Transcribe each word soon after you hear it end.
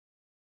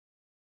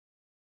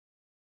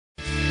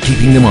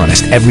keeping them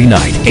honest every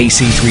night.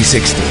 AC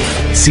 360.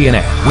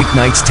 CNN,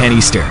 weeknights 10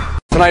 Eastern.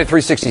 Tonight at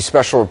 360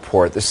 Special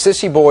Report, the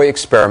Sissy Boy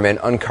Experiment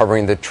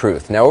uncovering the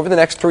truth. Now, over the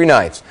next 3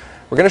 nights,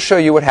 we're going to show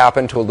you what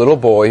happened to a little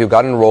boy who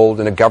got enrolled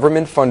in a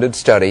government-funded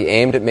study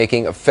aimed at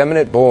making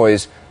effeminate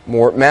boys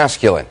more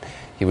masculine.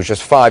 He was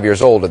just 5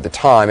 years old at the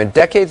time, and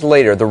decades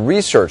later, the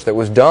research that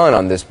was done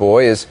on this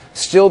boy is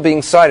still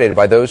being cited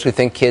by those who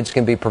think kids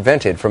can be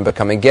prevented from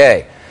becoming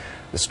gay.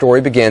 The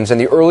story begins in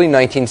the early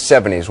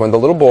 1970s when the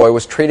little boy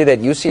was treated at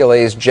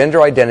UCLA's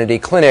gender identity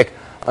clinic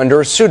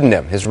under a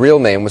pseudonym. His real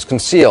name was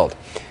concealed.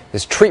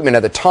 His treatment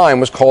at the time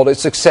was called a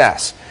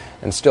success,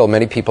 and still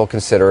many people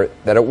consider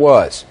that it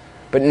was.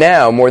 But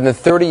now, more than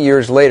 30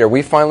 years later,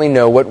 we finally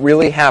know what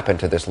really happened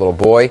to this little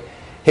boy.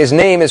 His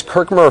name is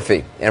Kirk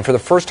Murphy, and for the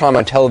first time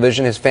on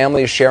television, his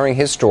family is sharing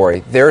his story,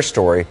 their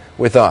story,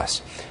 with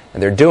us.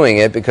 And they're doing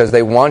it because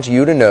they want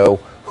you to know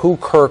who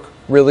Kirk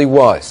really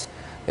was.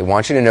 They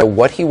want you to know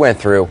what he went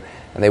through,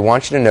 and they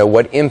want you to know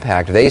what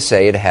impact they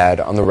say it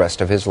had on the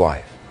rest of his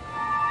life.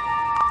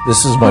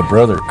 This is my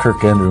brother,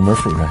 Kirk Andrew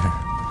Murphy, right here.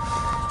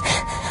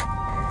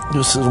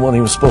 This is what he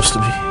was supposed to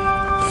be.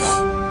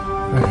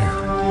 Right here.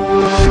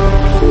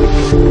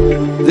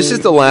 This is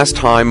the last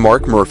time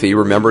Mark Murphy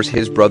remembers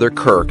his brother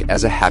Kirk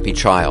as a happy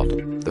child.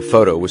 The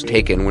photo was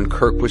taken when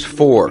Kirk was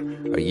 4,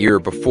 a year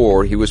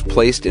before he was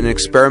placed in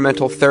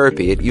experimental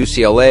therapy at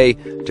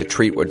UCLA to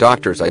treat what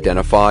doctors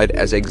identified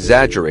as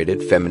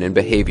exaggerated feminine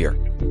behavior.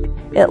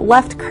 It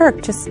left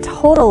Kirk just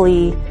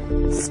totally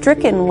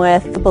stricken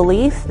with the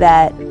belief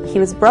that he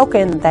was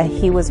broken, that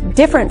he was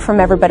different from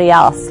everybody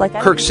else.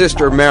 Kirk's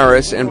sister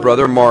Maris and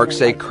brother Mark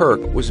say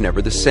Kirk was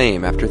never the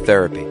same after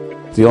therapy.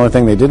 The only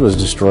thing they did was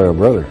destroy our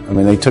brother. I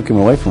mean, they took him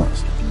away from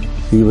us.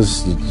 He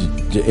was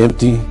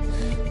empty,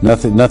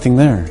 nothing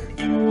there.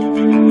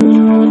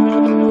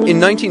 In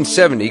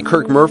 1970,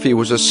 Kirk Murphy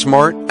was a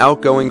smart,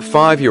 outgoing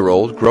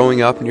 5-year-old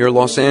growing up near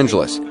Los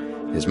Angeles.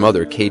 His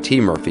mother, KT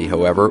Murphy,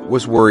 however,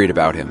 was worried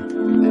about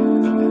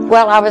him.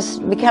 Well, I was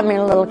becoming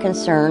a little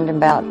concerned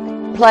about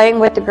playing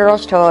with the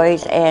girls'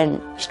 toys and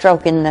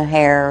stroking the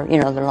hair, you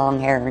know, the long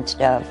hair and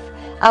stuff.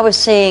 I was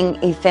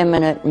seeing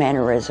effeminate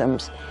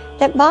mannerisms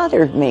that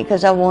bothered me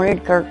because I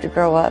wanted Kirk to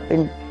grow up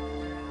and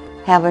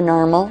have a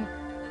normal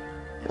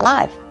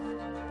life.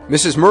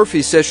 Mrs.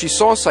 Murphy says she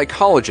saw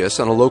psychologists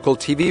on a local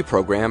TV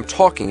program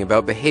talking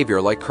about behavior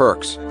like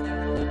Kirk's.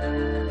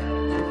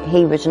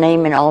 He was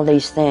naming all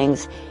these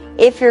things.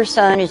 If your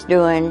son is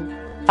doing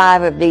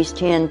 5 of these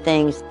 10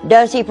 things,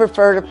 does he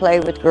prefer to play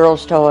with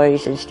girls'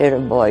 toys instead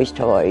of boys'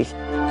 toys?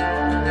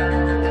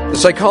 The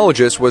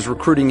psychologist was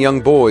recruiting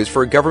young boys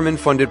for a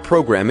government-funded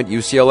program at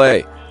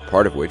UCLA,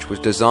 part of which was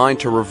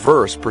designed to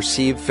reverse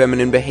perceived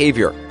feminine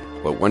behavior,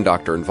 what one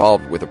doctor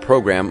involved with the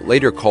program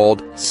later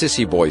called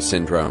Sissy Boy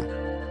syndrome.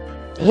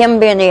 Him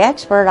being the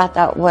expert, I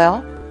thought,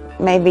 well,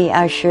 maybe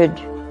I should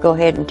go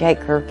ahead and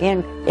take Kirk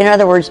in. In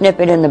other words, nip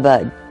it in the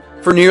bud.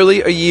 For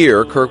nearly a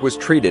year, Kirk was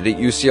treated at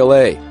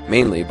UCLA,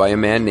 mainly by a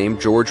man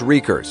named George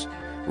Riekers.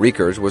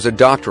 Riekers was a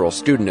doctoral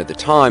student at the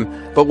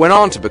time, but went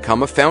on to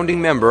become a founding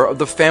member of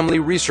the Family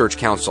Research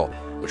Council,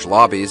 which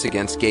lobbies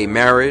against gay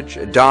marriage,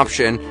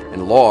 adoption,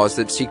 and laws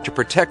that seek to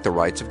protect the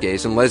rights of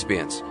gays and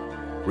lesbians.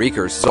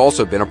 Riekers has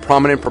also been a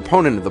prominent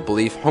proponent of the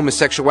belief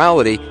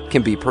homosexuality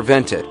can be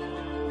prevented.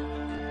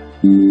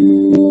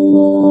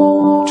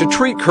 To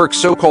treat Kirk's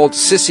so-called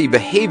sissy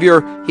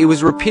behavior, he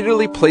was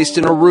repeatedly placed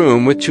in a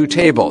room with 2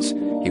 tables.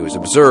 He was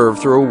observed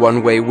through a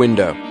one-way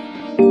window.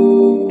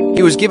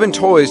 He was given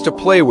toys to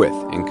play with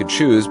and could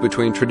choose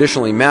between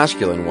traditionally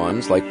masculine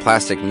ones like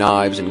plastic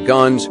knives and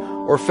guns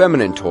or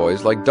feminine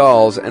toys like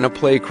dolls and a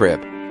play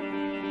crib.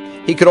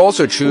 He could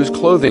also choose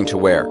clothing to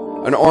wear,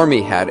 an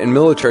army hat and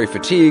military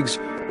fatigues,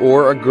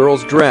 or a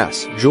girl's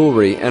dress,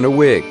 jewelry, and a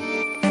wig.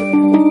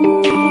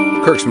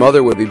 Kirk's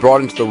mother would be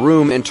brought into the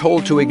room and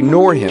told to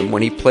ignore him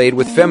when he played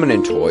with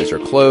feminine toys or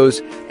clothes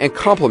and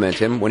compliment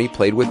him when he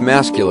played with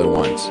masculine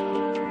ones.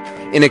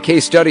 In a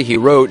case study he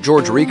wrote,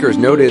 George Riekers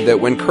noted that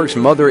when Kirk's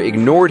mother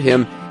ignored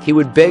him, he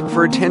would beg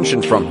for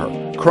attention from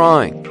her,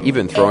 crying,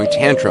 even throwing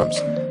tantrums.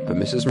 But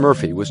Mrs.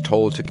 Murphy was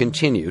told to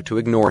continue to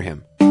ignore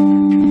him.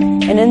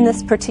 And in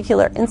this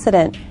particular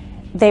incident,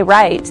 they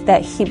write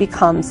that he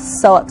becomes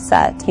so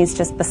upset, he's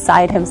just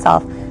beside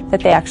himself,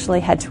 that they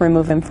actually had to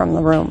remove him from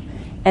the room.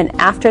 And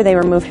after they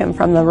remove him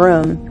from the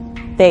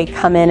room, they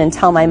come in and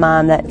tell my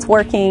mom that it's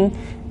working,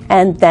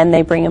 and then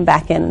they bring him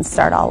back in and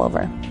start all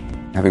over.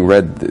 Having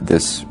read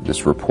this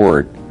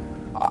report,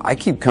 I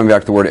keep coming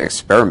back to the word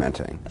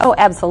experimenting. Oh,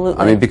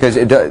 absolutely. I mean, because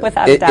it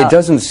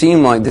doesn't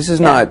seem like this is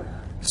not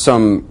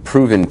some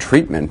proven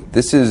treatment.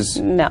 This is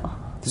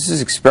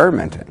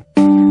experimenting.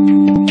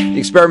 The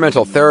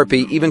experimental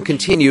therapy even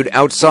continued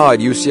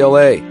outside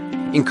UCLA.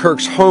 In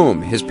Kirk's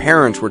home, his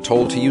parents were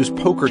told to use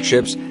poker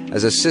chips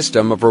as a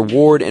system of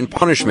reward and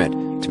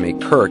punishment to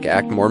make Kirk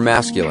act more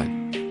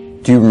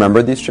masculine. Do you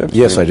remember these chips?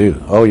 Yes, I do.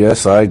 Oh,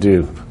 yes, I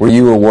do. Were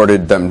you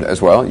awarded them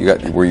as well?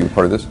 Were you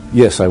part of this?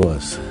 Yes, I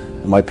was.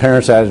 My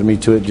parents added me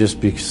to it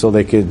just so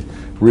they could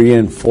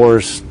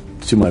reinforce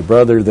to my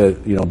brother that,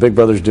 you know, Big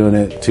Brother's doing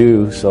it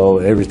too, so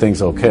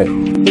everything's okay.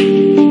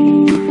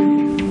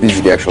 These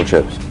are the actual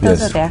chips? Yes,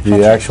 Those are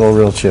the actual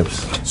real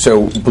chips.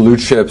 So blue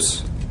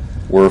chips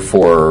were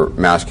for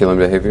masculine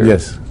behavior?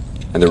 Yes.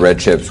 And the red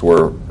chips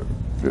were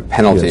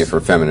penalty Yes. for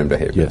feminine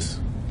behavior? Yes.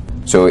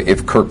 So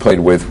if Kirk played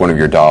with one of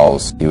your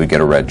dolls, he would get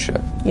a red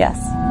chip? Yes.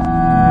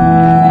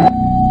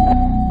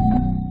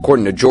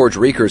 According to George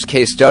Reeker's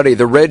case study,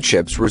 the red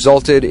chips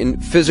resulted in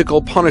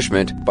physical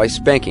punishment by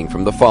spanking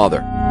from the father.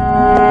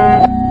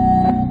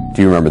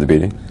 Do you remember the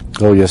beating?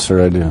 Oh, yes,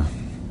 sir, I do.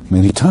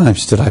 Many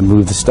times did I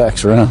move the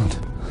stacks around.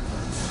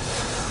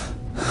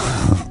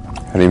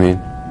 How do you mean?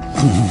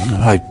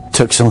 I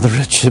took some of the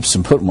red chips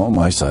and put them on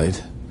my side.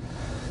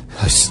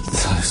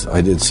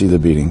 I did see the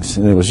beatings,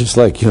 and it was just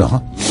like, you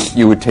know.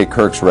 You would take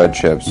Kirk's red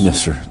chips,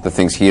 Yes, sir. the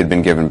things he had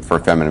been given for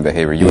feminine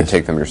behavior, you would Yes.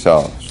 take them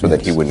yourself so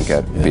that he wouldn't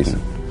get Yes.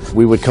 beaten.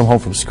 We would come home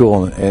from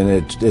school, and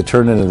it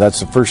turned into, that's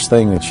the first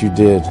thing that you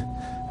did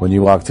when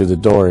you walked through the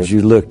door, is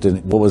you looked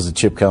and what was the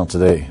chip count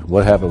today?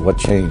 What happened? What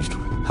changed?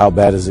 How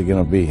bad is it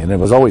going to be? And it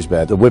was always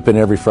bad. The whipping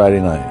every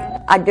Friday night.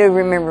 I do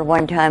remember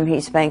one time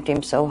he spanked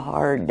him so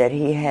hard that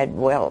he had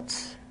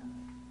welts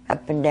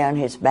up and down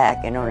his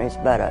back and on his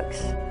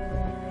buttocks.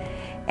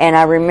 And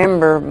I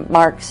remember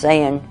Mark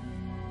saying,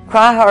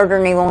 "Cry harder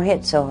and he won't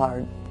hit so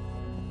hard."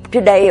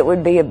 Today it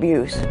would be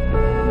abuse.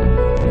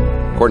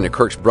 According to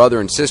Kirk's brother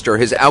and sister,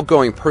 his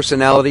outgoing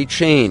personality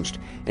changed,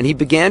 and he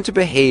began to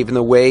behave in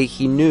the way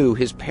he knew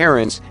his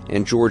parents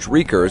and George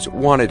Reekers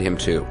wanted him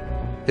to.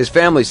 His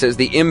family says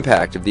the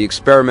impact of the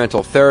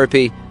experimental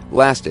therapy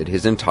lasted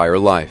his entire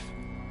life.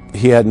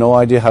 He had no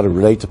idea how to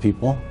relate to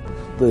people.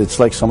 It's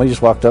like somebody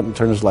just walked up and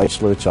turned his light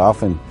switch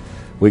off, and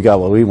we got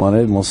what we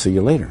wanted, and we'll see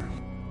you later.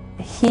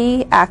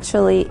 He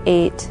actually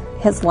ate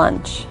his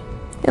lunch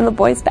in the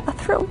boys'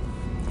 bathroom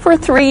for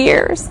 3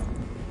 years,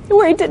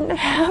 where he didn't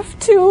have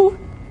to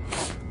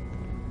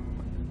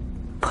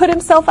put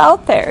himself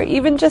out there,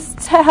 even just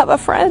to have a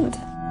friend.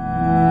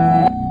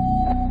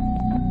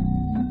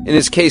 In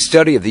his case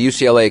study of the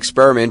UCLA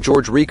experiment,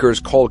 George Reekers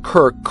called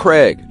Kirk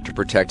Craig to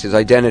protect his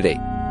identity.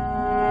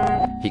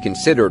 He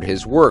considered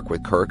his work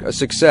with Kirk a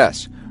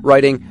success,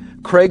 writing,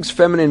 "Craig's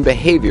feminine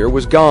behavior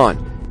was gone,"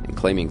 and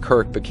claiming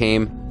Kirk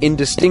became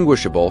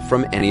indistinguishable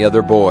from any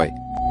other boy.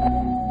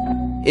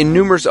 In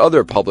numerous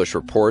other published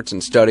reports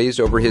and studies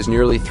over his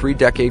nearly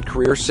 3-decade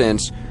career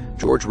since,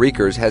 George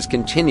Reekers has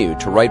continued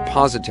to write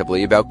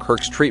positively about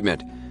Kirk's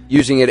treatment,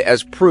 using it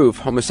as proof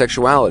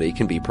homosexuality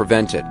can be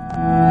prevented.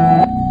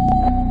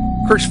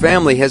 Kirk's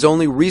family has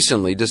only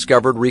recently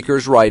discovered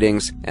Reekers'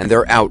 writings, and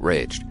they're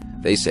outraged.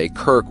 They say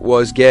Kirk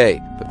was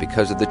gay, but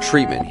because of the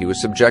treatment he was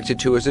subjected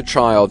to as a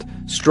child,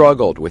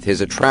 struggled with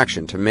his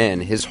attraction to men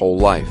his whole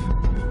life.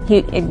 He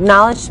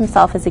acknowledged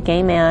himself as a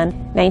gay man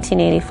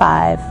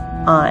 1985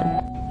 on.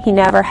 He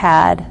never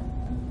had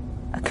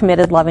a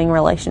committed, loving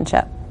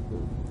relationship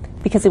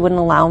because he wouldn't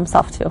allow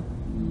himself to.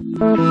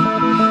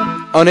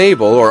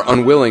 Unable or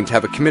unwilling to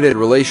have a committed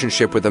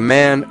relationship with a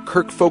man,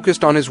 Kirk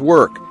focused on his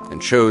work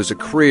and chose a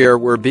career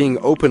where being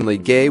openly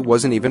gay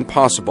wasn't even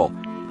possible.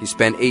 He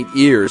spent 8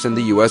 years in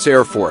the U.S.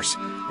 Air Force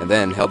and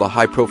then held a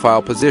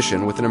high-profile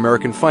position with an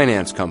American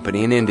finance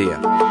company in India.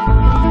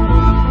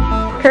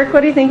 Kirk,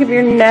 what do you think of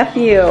your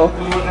nephew?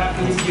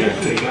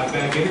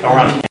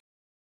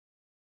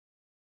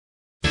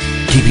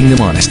 Keeping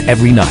them honest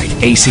every night.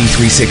 AC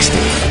 360.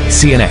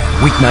 CNN.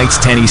 Weeknights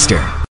 10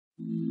 Eastern.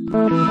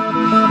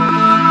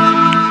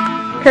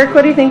 Kirk,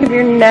 what do you think of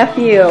your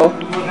nephew?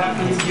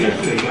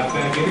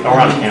 We're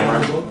on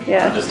camera.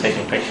 Yeah. I'm just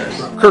taking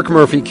pictures. Kirk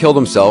Murphy killed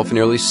himself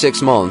nearly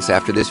 6 months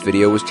after this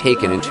video was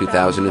taken in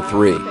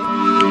 2003.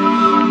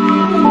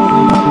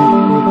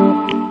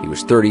 He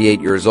was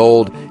 38 years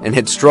old and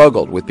had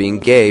struggled with being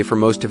gay for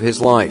most of his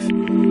life.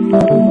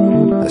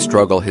 A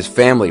struggle his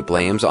family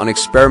blames on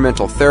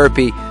experimental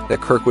therapy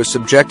that Kirk was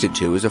subjected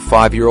to as a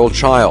 5-year-old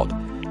child.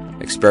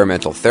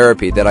 Experimental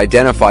therapy that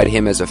identified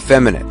him as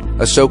effeminate,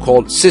 a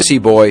so-called sissy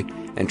boy,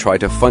 and tried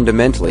to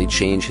fundamentally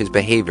change his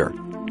behavior.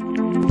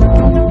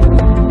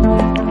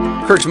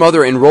 Kirk's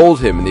mother enrolled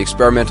him in the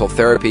experimental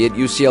therapy at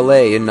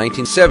UCLA in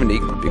 1970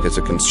 because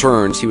of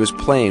concerns he was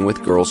playing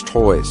with girls'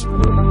 toys.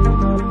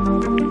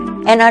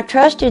 And I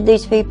trusted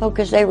these people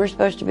because they were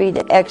supposed to be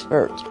the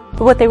experts.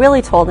 But what they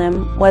really told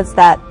him was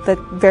that the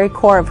very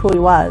core of who he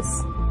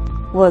was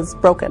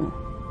broken.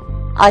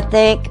 I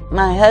think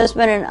my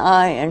husband and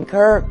I and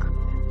Kirk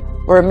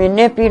were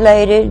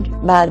manipulated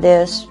by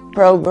this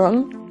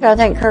program. I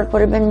think Kirk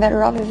would have been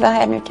better off if I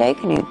hadn't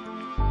taken him.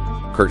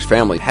 Kirk's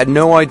family had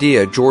no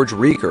idea George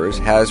Reekers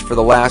has, for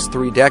the last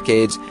 3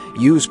 decades,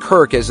 used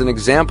Kirk as an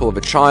example of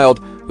a child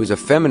whose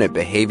effeminate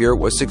behavior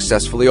was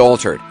successfully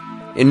altered.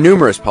 In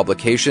numerous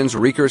publications,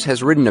 Reekers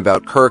has written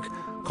about Kirk,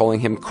 calling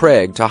him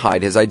Craig to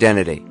hide his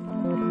identity.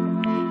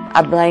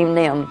 I blame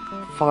them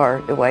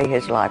for the way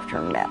his life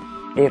turned out.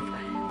 If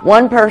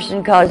one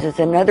person causes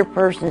another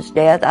person's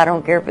death, I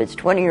don't care if it's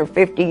 20 or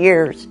 50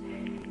 years,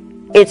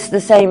 it's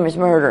the same as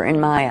murder in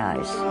my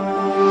eyes.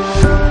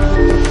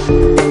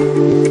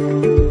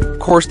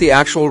 course, the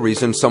actual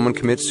reason someone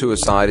commits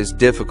suicide is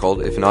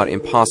difficult, if not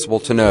impossible,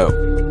 to know.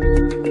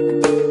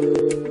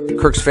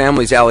 Kirk's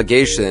family's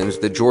allegations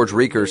that George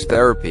Reeker's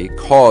therapy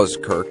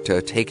caused Kirk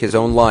to take his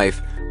own life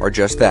are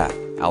just that,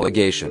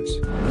 allegations.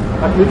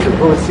 I'm Richard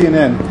with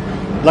CNN.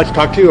 I'd like to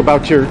talk to you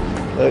about your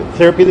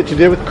therapy that you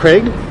did with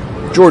Craig.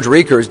 George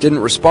Reekers didn't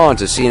respond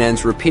to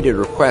CNN's repeated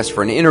request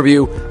for an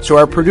interview, so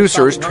our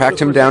producers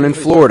tracked him down in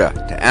Florida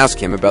to ask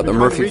him about the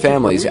Murphy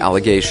family's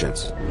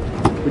allegations.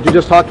 Would you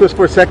just talk to us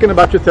for a second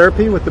about your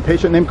therapy with the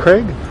patient named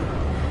Craig?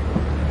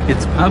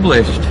 It's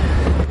published.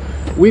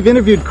 We've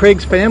interviewed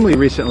Craig's family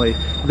recently.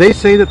 They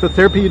say that the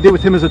therapy you did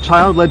with him as a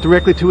child led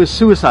directly to his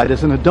suicide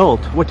as an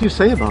adult. What do you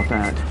say about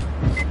that?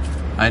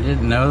 I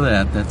didn't know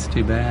that. That's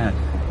too bad.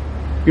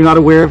 You're not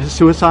aware of his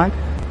suicide?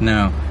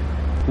 No.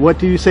 What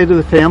do you say to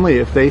the family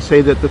if they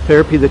say that the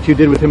therapy that you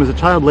did with him as a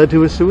child led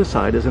to his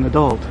suicide as an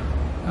adult?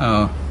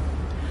 Oh.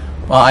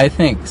 Well, I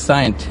think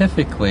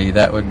scientifically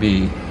that would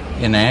be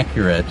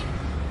inaccurate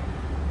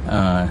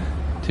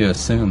to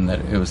assume that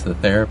it was the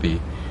therapy.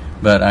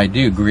 But I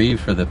do grieve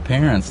for the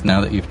parents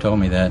now that you've told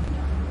me that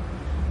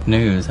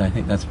news. I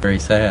think that's very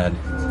sad.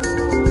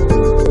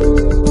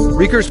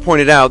 Reekers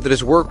pointed out that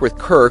his work with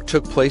Kirk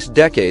took place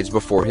decades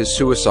before his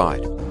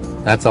suicide.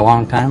 That's a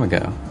long time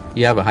ago.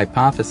 You have a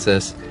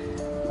hypothesis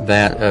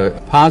that a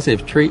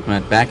positive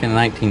treatment back in the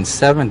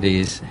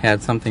 1970s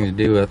had something to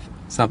do with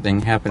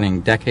something happening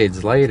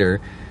decades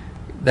later.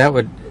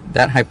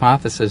 That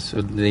hypothesis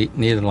would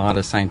need a lot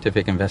of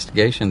scientific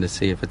investigation to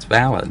see if it's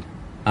valid.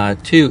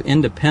 Two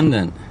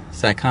independent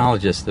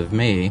psychologists of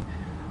me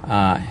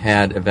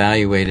had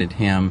evaluated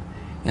him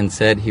and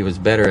said he was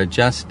better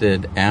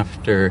adjusted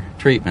after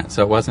treatment,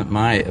 so it wasn't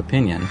my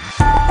opinion.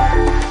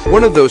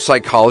 One of those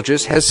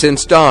psychologists has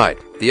since died.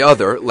 The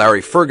other,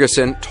 Larry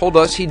Ferguson, told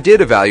us he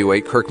did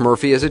evaluate Kirk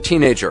Murphy as a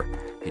teenager.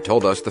 He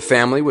told us the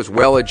family was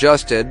well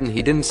adjusted and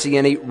he didn't see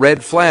any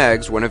red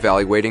flags when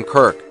evaluating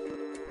Kirk.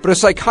 But a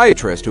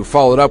psychiatrist who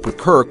followed up with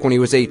Kirk when he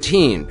was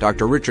 18,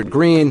 Dr. Richard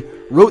Green,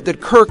 wrote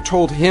that Kirk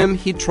told him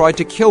he'd tried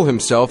to kill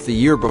himself the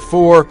year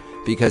before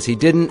because he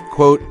didn't,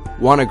 quote,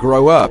 want to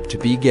grow up to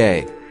be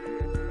gay.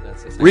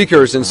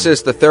 Reekers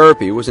insists the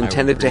therapy was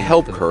intended to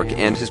help Kirk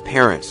and his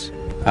parents.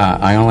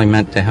 I only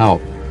meant to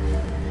help.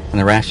 And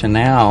the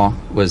rationale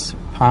was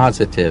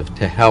positive,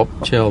 to help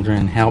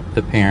children, help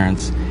the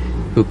parents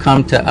who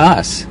come to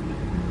us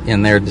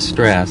in their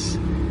distress,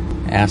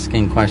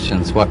 asking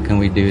questions, what can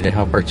we do to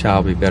help our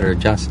child be better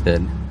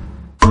adjusted?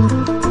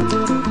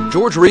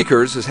 George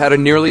Reekers has had a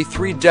nearly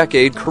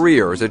 3-decade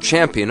career as a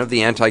champion of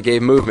the anti-gay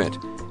movement.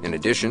 In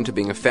addition to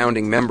being a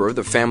founding member of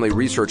the Family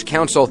Research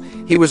Council,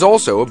 he was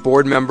also a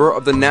board member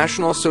of the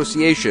National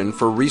Association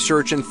for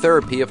Research and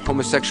Therapy of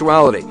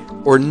Homosexuality,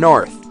 or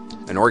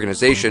NARTH, an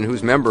organization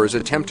whose members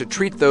attempt to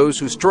treat those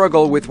who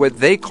struggle with what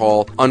they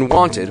call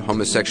unwanted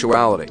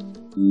homosexuality.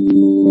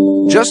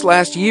 Just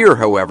last year,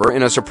 however,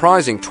 in a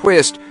surprising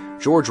twist,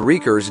 George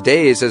Reekers'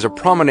 days as a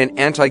prominent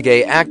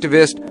anti-gay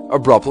activist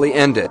abruptly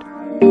ended.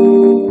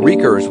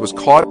 Reekers was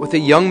caught with a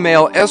young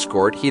male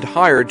escort he'd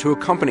hired to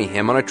accompany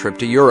him on a trip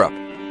to Europe.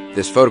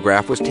 This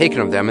photograph was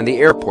taken of them in the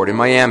airport in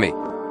Miami.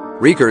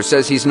 Reekers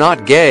says he's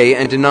not gay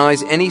and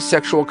denies any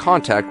sexual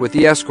contact with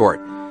the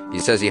escort. He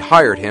says he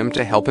hired him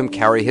to help him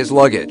carry his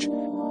luggage.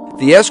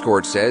 The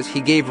escort says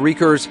he gave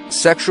Reekers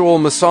sexual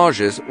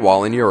massages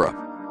while in Europe.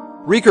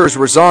 Reekers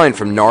resigned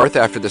from NARTH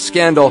after the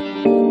scandal,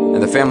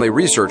 and the Family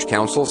Research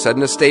Council said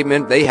in a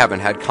statement they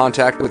haven't had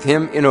contact with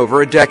him in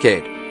over a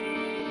decade.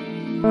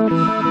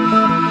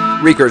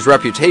 Reekers'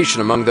 reputation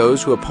among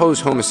those who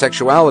oppose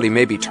homosexuality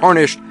may be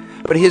tarnished,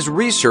 but his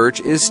research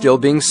is still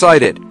being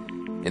cited.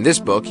 In this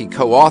book, he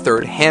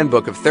co-authored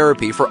Handbook of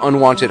Therapy for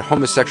Unwanted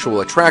Homosexual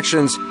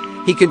Attractions.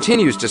 He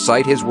continues to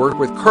cite his work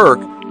with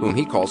Kirk, whom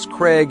he calls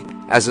Craig,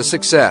 as a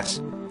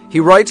success. He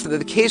writes that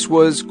the case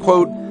was,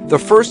 quote, the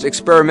first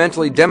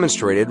experimentally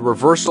demonstrated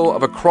reversal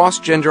of a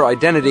cross-gender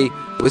identity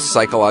with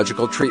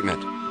psychological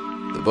treatment.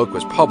 The book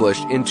was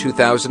published in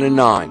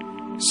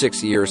 2009,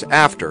 6 years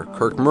after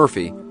Kirk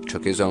Murphy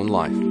took his own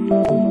life.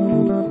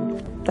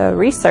 The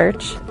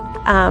research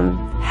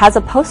has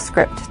a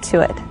postscript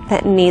to it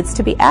that needs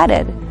to be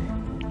added.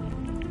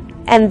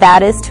 And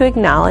that is to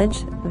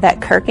acknowledge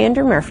that Kirk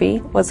Andrew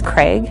Murphy was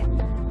Craig,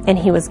 and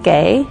he was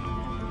gay,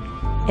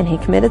 and he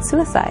committed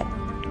suicide.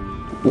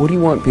 What do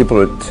you want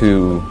people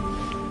to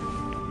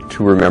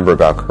remember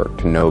about Kirk,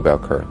 to know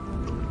about Kirk?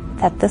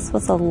 That this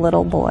was a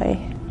little boy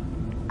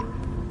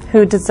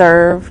who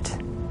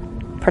deserved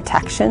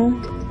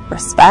protection,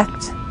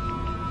 respect,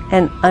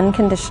 and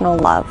unconditional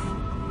love.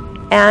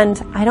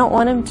 And I don't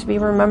want him to be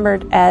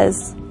remembered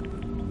as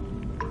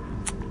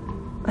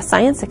a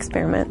science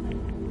experiment.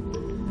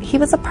 He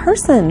was a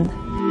person.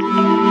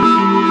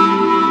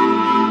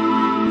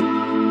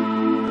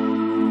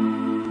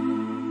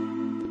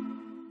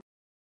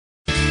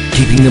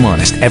 Keeping them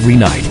honest every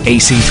night.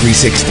 AC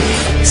 360.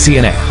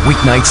 CNN.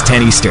 Weeknights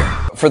 10 Eastern.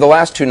 For the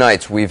last 2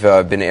 nights, we've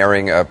been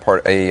airing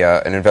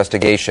an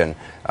investigation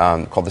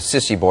called the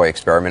Sissy Boy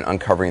Experiment,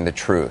 Uncovering the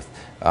Truth.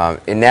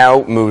 It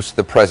now moves to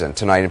the present,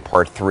 tonight in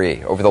part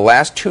 3. Over the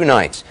last 2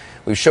 nights,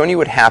 We've shown you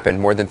what happened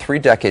more than 3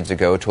 decades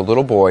ago to a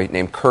little boy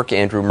named Kirk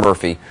Andrew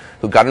Murphy,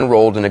 who got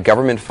enrolled in a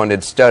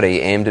government-funded study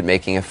aimed at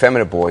making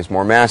effeminate boys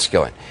more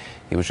masculine.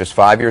 He was just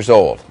 5 years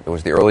old. It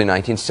was the early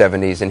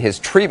 1970s, and his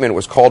treatment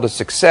was called a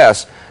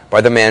success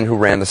by the man who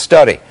ran the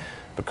study.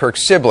 But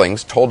Kirk's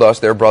siblings told us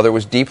their brother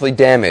was deeply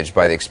damaged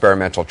by the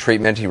experimental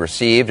treatment he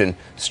received and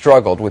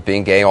struggled with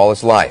being gay all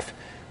his life.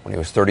 When he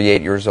was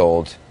 38 years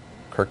old,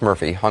 Kirk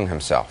Murphy hung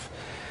himself.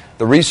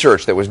 The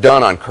research that was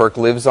done on Kirk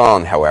lives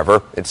on,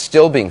 however. It's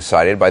still being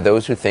cited by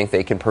those who think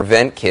they can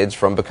prevent kids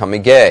from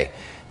becoming gay.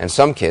 And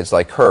some kids,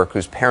 like Kirk,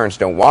 whose parents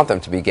don't want them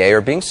to be gay,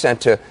 are being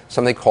sent to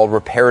something called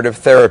reparative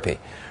therapy.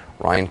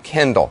 Ryan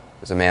Kendall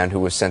is a man who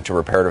was sent to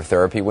reparative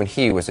therapy when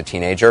he was a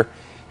teenager.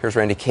 Here's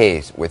Randy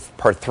Kays with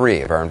part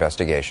 3 of our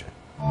investigation.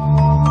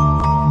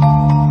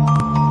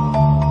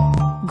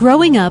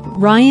 Growing up,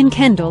 Ryan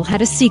Kendall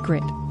had a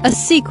secret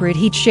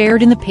he'd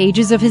shared in the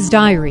pages of his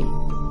diary.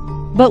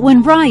 But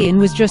when Ryan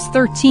was just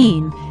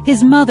 13,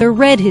 his mother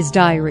read his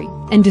diary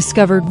and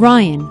discovered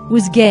Ryan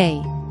was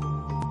gay.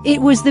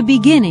 It was the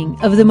beginning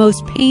of the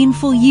most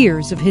painful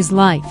years of his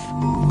life.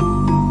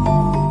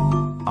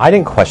 I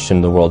didn't question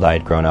the world I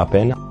had grown up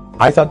in.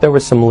 I thought there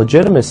was some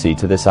legitimacy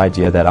to this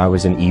idea that I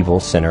was an evil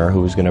sinner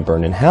who was going to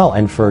burn in hell.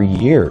 And for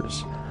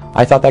years,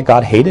 I thought that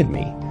God hated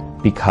me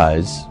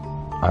because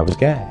I was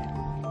gay.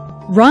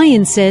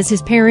 Ryan says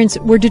his parents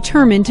were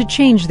determined to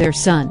change their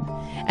son.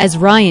 As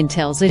Ryan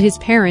tells it, his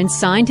parents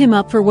signed him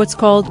up for what's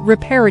called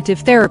reparative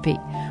therapy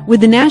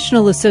with the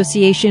National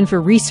Association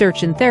for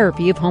Research and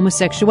Therapy of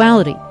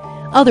Homosexuality,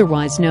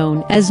 otherwise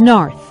known as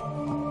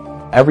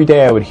NARTH. Every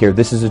day I would hear,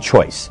 this is a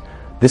choice.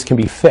 This can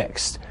be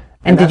fixed.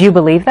 And did you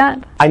believe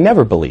that? I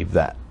never believed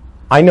that.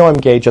 I know I'm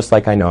gay just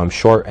like I know I'm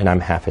short and I'm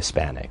half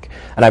Hispanic.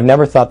 And I've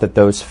never thought that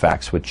those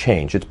facts would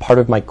change. It's part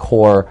of my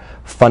core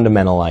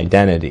fundamental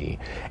identity.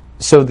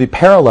 So the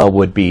parallel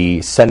would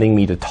be sending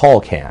me to tall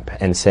camp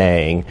and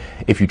saying,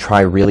 if you try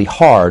really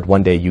hard,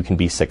 one day you can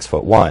be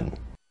 6'1".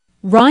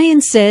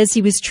 Ryan says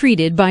he was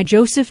treated by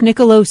Joseph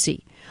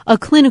Nicolosi, a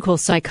clinical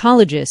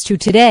psychologist who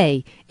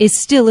today is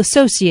still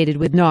associated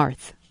with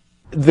NARTH.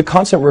 The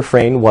constant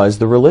refrain was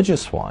the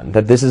religious one,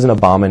 that this is an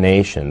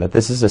abomination, that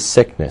this is a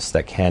sickness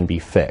that can be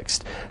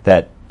fixed,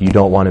 that you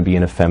don't want to be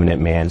an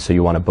effeminate man so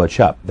you want to butch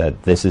up,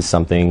 that this is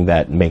something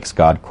that makes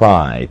God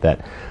cry,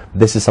 that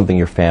this is something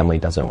your family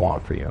doesn't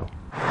want for you.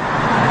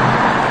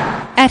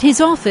 At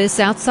his office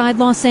outside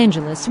Los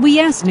Angeles, we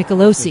asked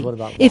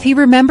Nicolosi if he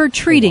remembered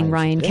treating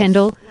Ryan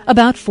Kendall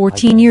about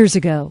 14 years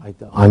ago.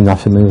 I'm not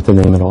familiar with the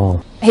name at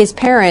all. His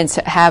parents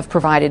have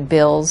provided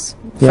bills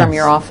from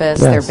your office.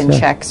 There have been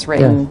checks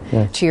written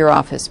to your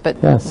office,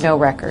 but no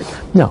record.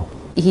 No.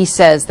 He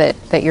says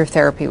that your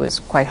therapy was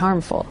quite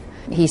harmful.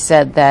 He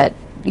said that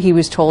he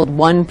was told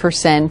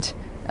 1%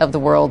 of the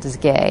world is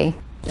gay.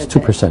 It's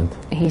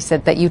 2%. He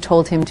said that you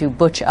told him to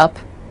butch up,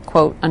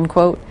 quote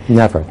unquote.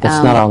 Never.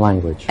 That's not our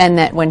language. And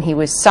that when he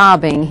was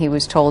sobbing, he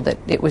was told that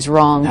it was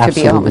wrong to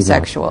be a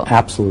homosexual. Not.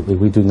 Absolutely.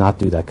 We do not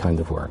do that kind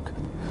of work.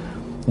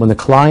 When the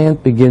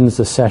client begins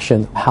the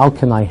session, how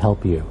can I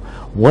help you?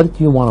 What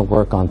do you want to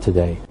work on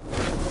today?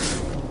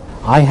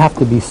 I have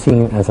to be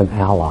seen as an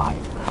ally,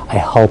 a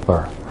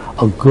helper,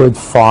 a good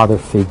father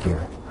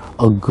figure,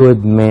 a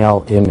good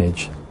male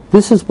image.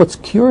 This is what's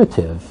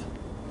curative.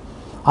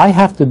 I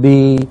have to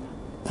be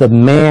the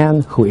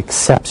man who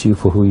accepts you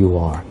for who you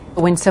are.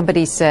 When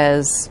somebody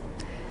says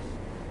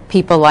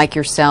people like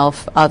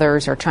yourself,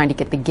 others are trying to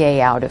get the gay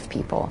out of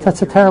people.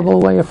 That's a terrible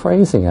way of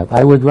phrasing it.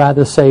 I would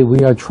rather say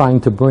we are trying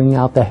to bring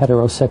out the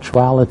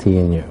heterosexuality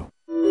in you.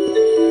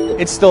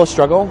 It's still a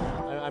struggle.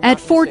 At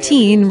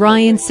 14,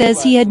 Ryan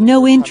says he had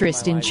no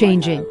interest in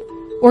changing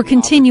or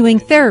continuing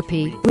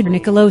therapy with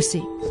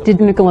Nicolosi. Did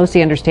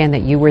Nicolosi understand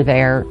that you were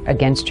there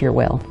against your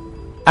will?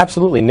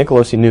 Absolutely.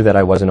 Nicolosi knew that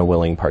I wasn't a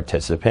willing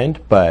participant,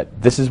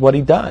 but this is what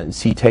he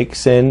does. He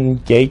takes in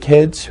gay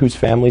kids whose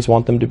families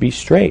want them to be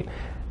straight,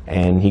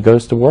 and he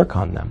goes to work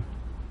on them.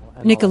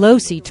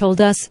 Nicolosi told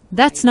us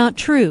that's not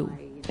true.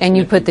 And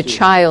you put the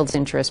child's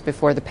interest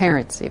before the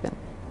parents' even.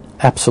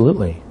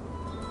 Absolutely.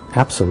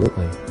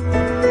 Absolutely.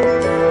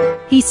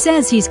 He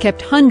says he's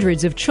kept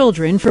hundreds of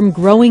children from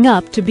growing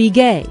up to be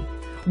gay.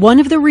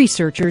 One of the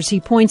researchers he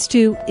points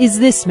to is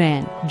this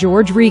man,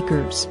 George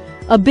Riekers,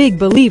 a big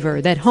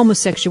believer that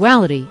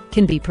homosexuality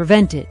can be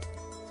prevented.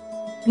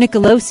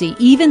 Nicolosi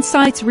even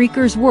cites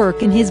Riekers'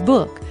 work in his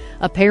book,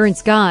 A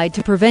Parent's Guide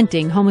to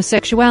Preventing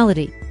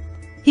Homosexuality.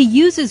 He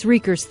uses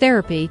Riekers'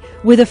 therapy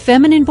with a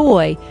feminine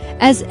boy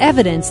as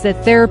evidence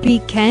that therapy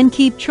can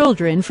keep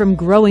children from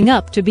growing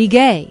up to be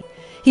gay.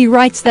 He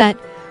writes that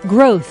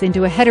growth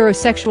into a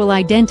heterosexual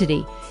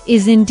identity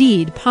is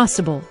indeed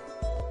possible.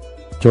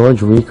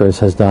 George Riekers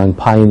has done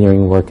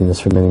pioneering work in this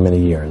for many, many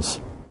years.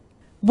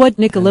 What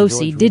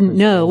Nicolosi didn't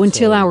know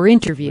until our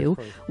interview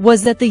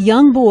was that the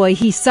young boy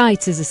he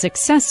cites as a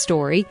success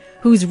story,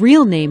 whose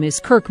real name is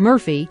Kirk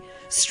Murphy,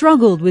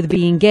 struggled with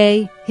being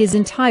gay his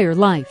entire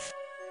life.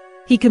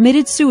 He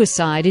committed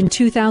suicide in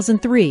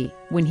 2003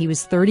 when he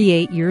was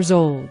 38 years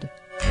old.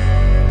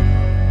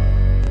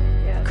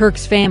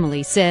 Kirk's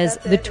family says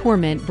the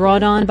torment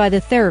brought on by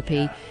the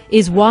therapy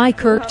is why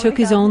Kirk took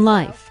his own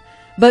life.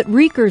 But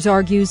Riekers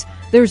argues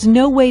there's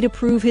no way to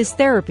prove his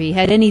therapy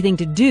had anything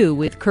to do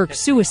with Kirk's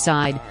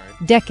suicide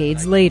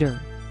decades later.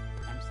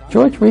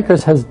 George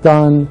Riekers has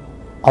done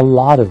a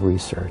lot of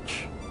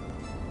research.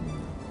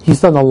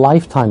 He's done a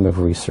lifetime of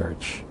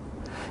research.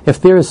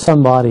 If there is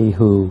somebody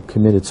who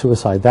committed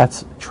suicide,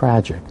 that's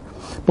tragic.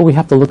 But we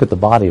have to look at the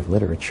body of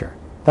literature.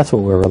 That's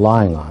what we're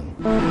relying on.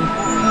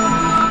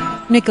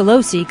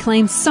 Nicolosi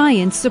claims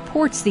science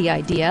supports the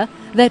idea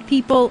that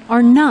people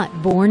are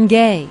not born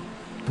gay.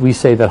 We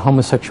say that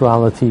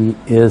homosexuality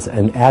is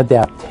an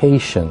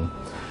adaptation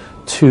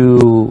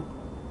to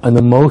an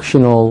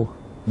emotional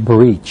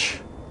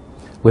breach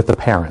with the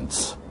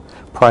parents,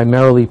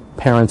 primarily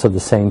parents of the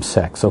same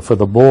sex. So for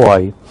the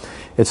boy,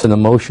 it's an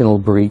emotional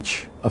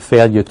breach, a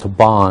failure to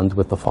bond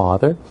with the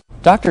father.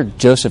 Dr.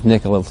 Joseph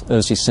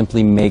Nicolosi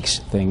simply makes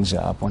things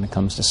up when it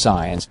comes to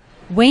science.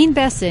 Wayne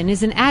Besson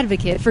is an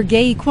advocate for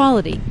gay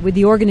equality with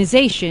the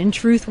organization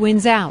Truth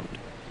Wins Out.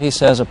 He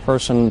says a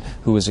person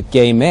who is a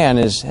gay man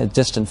is a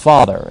distant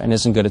father and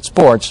isn't good at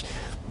sports.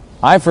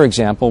 I, for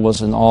example,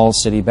 was an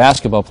all-city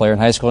basketball player in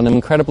high school and I'm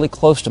incredibly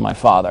close to my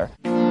father.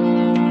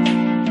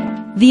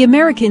 The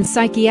American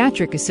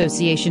Psychiatric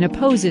Association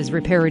opposes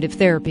reparative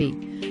therapy.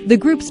 The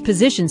group's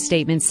position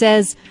statement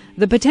says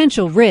the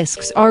potential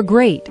risks are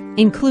great,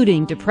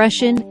 including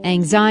depression,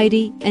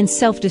 anxiety, and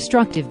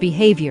self-destructive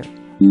behavior.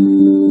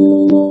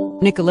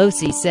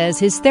 Nicolosi says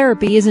his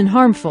therapy isn't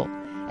harmful,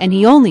 and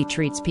he only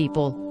treats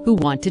people who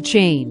want to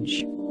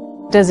change.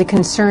 Does it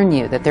concern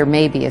you that there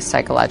may be a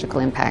psychological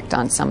impact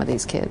on some of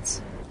these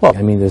kids? Well,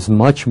 I mean, there's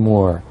much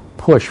more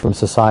push from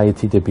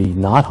society to be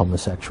not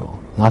homosexual,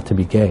 not to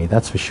be gay,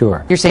 that's for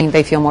sure. You're saying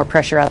they feel more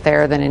pressure out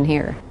there than in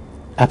here?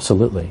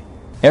 Absolutely.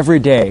 Every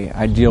day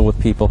I deal with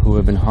people who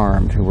have been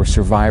harmed, who were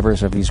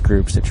survivors of these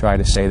groups that try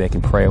to say they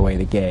can pray away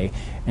the gay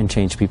and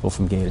change people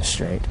from gay to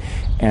straight.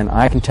 And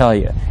I can tell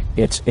you,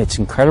 it's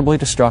incredibly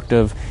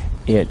destructive.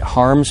 It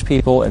harms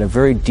people at a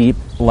very deep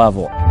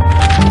level.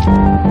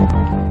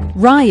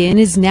 Ryan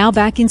is now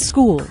back in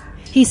school.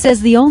 He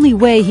says the only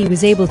way he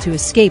was able to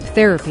escape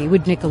therapy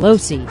with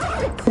Nicolosi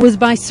was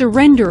by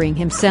surrendering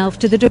himself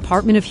to the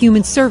Department of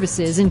Human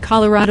Services in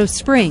Colorado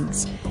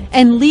Springs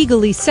and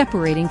legally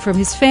separating from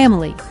his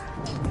family.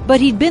 But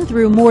he'd been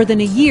through more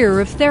than a year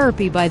of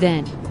therapy by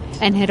then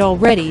and had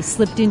already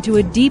slipped into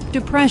a deep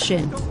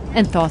depression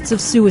and thoughts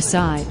of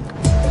suicide.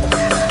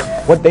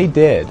 What they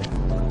did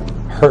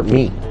hurt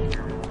me.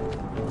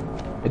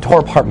 It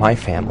tore apart my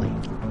family.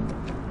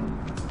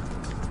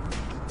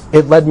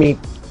 It led me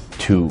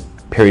to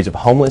periods of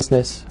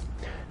homelessness,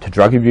 to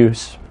drug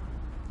abuse,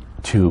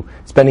 to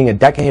spending a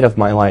decade of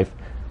my life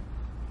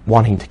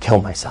wanting to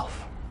kill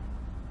myself.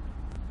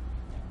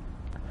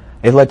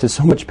 It led to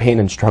so much pain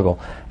and struggle,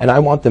 and I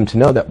want them to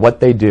know that what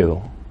they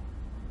do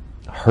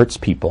hurts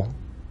people,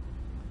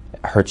 it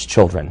hurts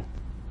children,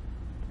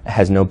 it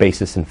has no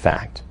basis in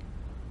fact,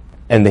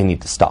 and they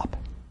need to stop.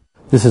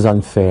 This is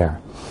unfair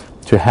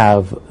to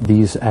have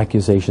these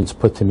accusations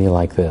put to me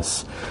like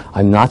this.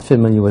 I'm not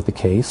familiar with the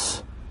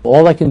case.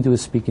 All I can do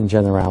is speak in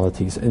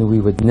generalities, and we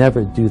would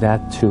never do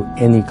that to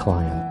any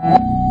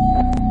client.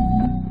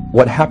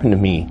 What happened to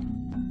me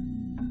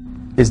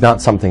is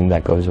not something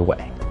that goes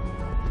away.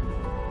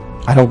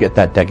 I don't get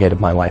that decade of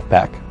my life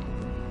back.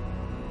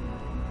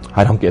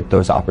 I don't get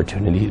those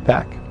opportunities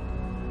back.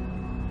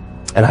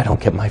 And I don't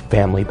get my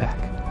family back.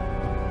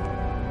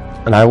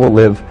 And I will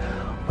live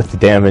with the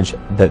damage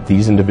that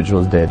these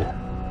individuals did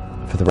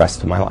for the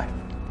rest of my life.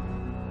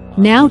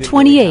 Now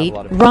 28,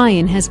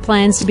 Ryan has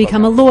plans to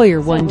become a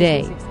lawyer one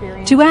day,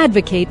 to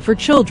advocate for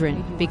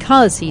children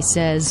because, he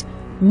says,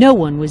 no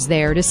one was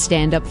there to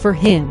stand up for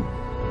him.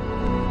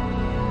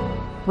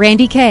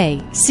 Randy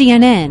Kay,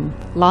 CNN,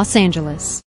 Los Angeles.